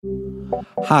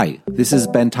Hi, this is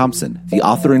Ben Thompson, the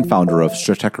author and founder of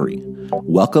Stratechery.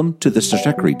 Welcome to the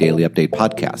Stratechery Daily Update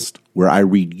podcast, where I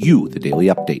read you the Daily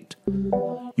Update.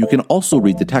 You can also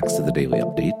read the text of the Daily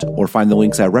Update or find the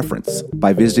links I reference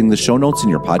by visiting the show notes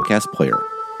in your podcast player.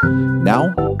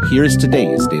 Now, here's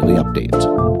today's Daily Update.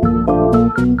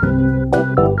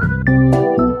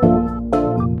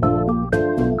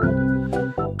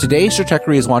 Today,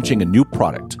 Stratechery is launching a new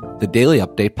product, the Daily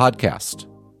Update podcast.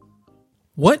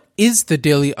 What is the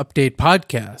Daily Update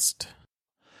podcast?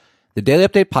 The Daily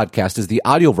Update podcast is the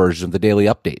audio version of the Daily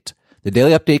Update. The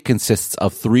Daily Update consists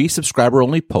of 3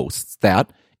 subscriber-only posts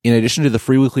that, in addition to the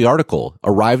free weekly article,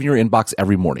 arrive in your inbox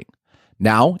every morning.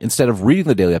 Now, instead of reading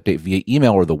the Daily Update via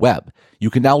email or the web, you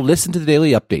can now listen to the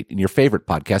Daily Update in your favorite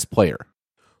podcast player.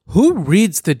 Who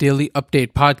reads the Daily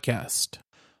Update podcast?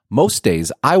 Most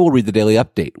days, I will read the Daily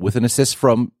Update with an assist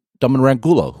from Daman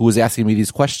Rangulo, who is asking me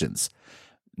these questions.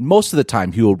 Most of the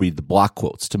time, he will read the block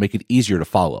quotes to make it easier to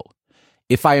follow.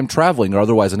 If I am traveling or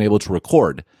otherwise unable to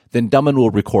record, then Daman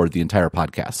will record the entire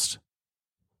podcast.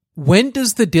 When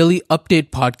does the Daily Update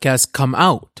podcast come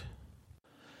out?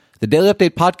 The Daily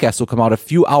Update podcast will come out a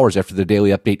few hours after the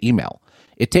Daily Update email.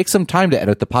 It takes some time to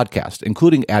edit the podcast,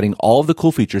 including adding all of the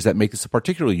cool features that make this a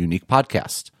particularly unique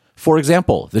podcast. For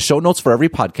example, the show notes for every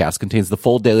podcast contains the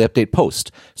full Daily Update post,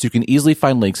 so you can easily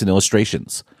find links and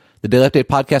illustrations. The Daily Update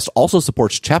podcast also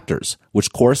supports chapters,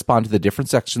 which correspond to the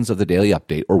different sections of the Daily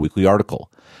Update or weekly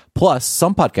article. Plus,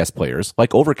 some podcast players,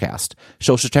 like Overcast,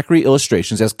 show Stratechery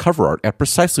illustrations as cover art at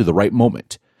precisely the right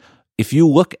moment. If you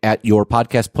look at your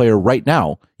podcast player right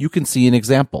now, you can see an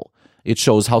example. It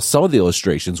shows how some of the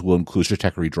illustrations will include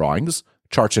Stratechery drawings,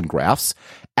 charts and graphs,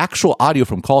 actual audio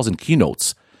from calls and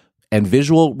keynotes, and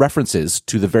visual references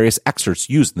to the various excerpts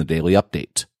used in the Daily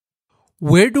Update.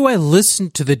 Where do I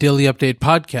listen to the Daily Update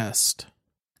podcast?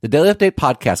 The Daily Update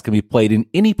podcast can be played in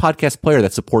any podcast player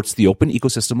that supports the open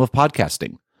ecosystem of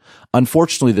podcasting.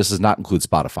 Unfortunately, this does not include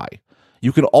Spotify.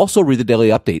 You can also read the Daily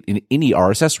Update in any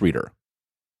RSS reader.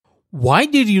 Why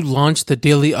did you launch the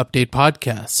Daily Update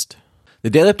podcast? The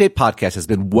Daily Update podcast has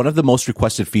been one of the most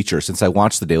requested features since I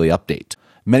launched the Daily Update.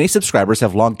 Many subscribers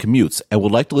have long commutes and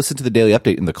would like to listen to the Daily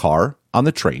Update in the car, on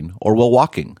the train, or while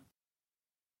walking.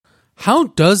 How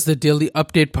does the Daily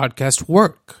Update podcast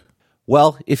work?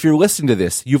 Well, if you're listening to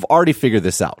this, you've already figured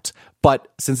this out. But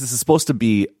since this is supposed to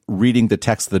be reading the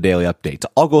text of the Daily Update,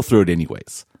 I'll go through it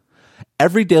anyways.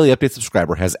 Every Daily Update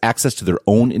subscriber has access to their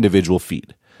own individual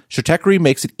feed. Stratechery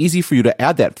makes it easy for you to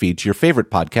add that feed to your favorite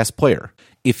podcast player.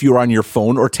 If you're on your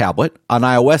phone or tablet, on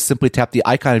iOS, simply tap the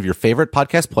icon of your favorite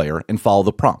podcast player and follow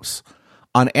the prompts.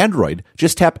 On Android,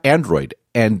 just tap Android,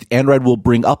 and Android will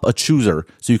bring up a chooser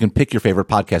so you can pick your favorite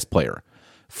podcast player.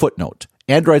 Footnote: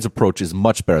 Android's approach is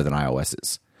much better than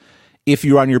iOS's. If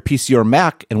you're on your PC or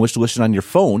Mac and wish to listen on your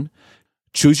phone,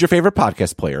 choose your favorite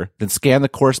podcast player, then scan the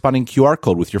corresponding QR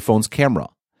code with your phone's camera.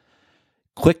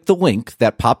 Click the link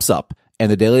that pops up,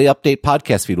 and the Daily Update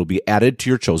podcast feed will be added to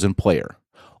your chosen player.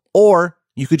 Or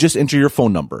you could just enter your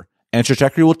phone number, and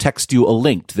Stratechery will text you a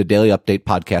link to the Daily Update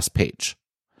podcast page.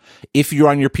 If you're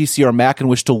on your PC or Mac and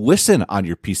wish to listen on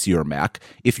your PC or Mac,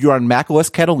 if you're on macOS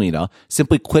Catalina,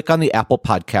 simply click on the Apple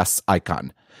Podcasts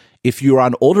icon. If you're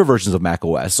on older versions of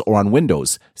macOS or on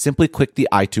Windows, simply click the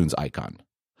iTunes icon.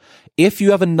 If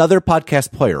you have another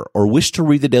podcast player or wish to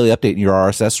read the Daily Update in your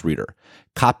RSS reader,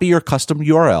 copy your custom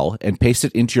URL and paste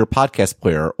it into your podcast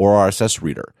player or RSS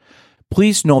reader.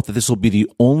 Please note that this will be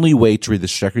the only way to read the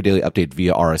Stratechery Daily Update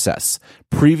via RSS.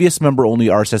 Previous member-only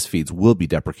RSS feeds will be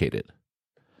deprecated.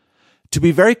 To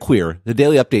be very clear, the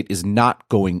Daily Update is not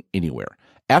going anywhere.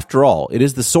 After all, it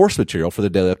is the source material for the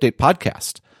Daily Update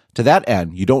podcast. To that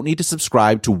end, you don't need to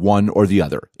subscribe to one or the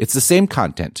other. It's the same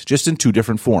content, just in 2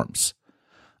 different forms.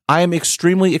 I am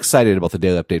extremely excited about the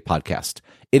Daily Update podcast.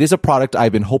 It is a product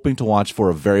I've been hoping to launch for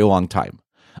a very long time.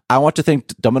 I want to thank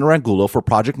Daman Rangulo for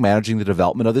project managing the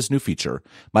development of this new feature,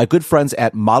 my good friends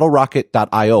at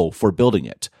ModelRocket.io for building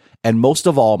it, and most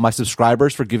of all, my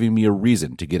subscribers for giving me a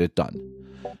reason to get it done.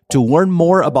 To learn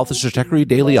more about the Stratechery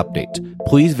Daily Update,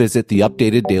 please visit the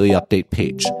updated Daily Update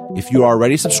page. If you are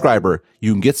already a subscriber,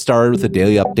 you can get started with the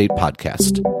Daily Update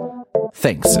podcast.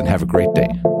 Thanks, and have a great day.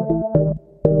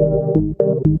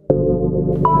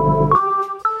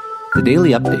 The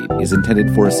Daily Update is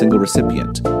intended for a single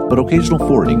recipient, but occasional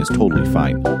forwarding is totally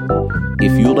fine.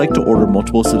 If you would like to order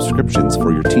multiple subscriptions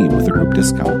for your team with a group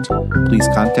discount, please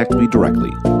contact me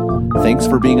directly. Thanks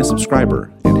for being a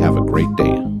subscriber, and have a great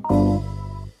day.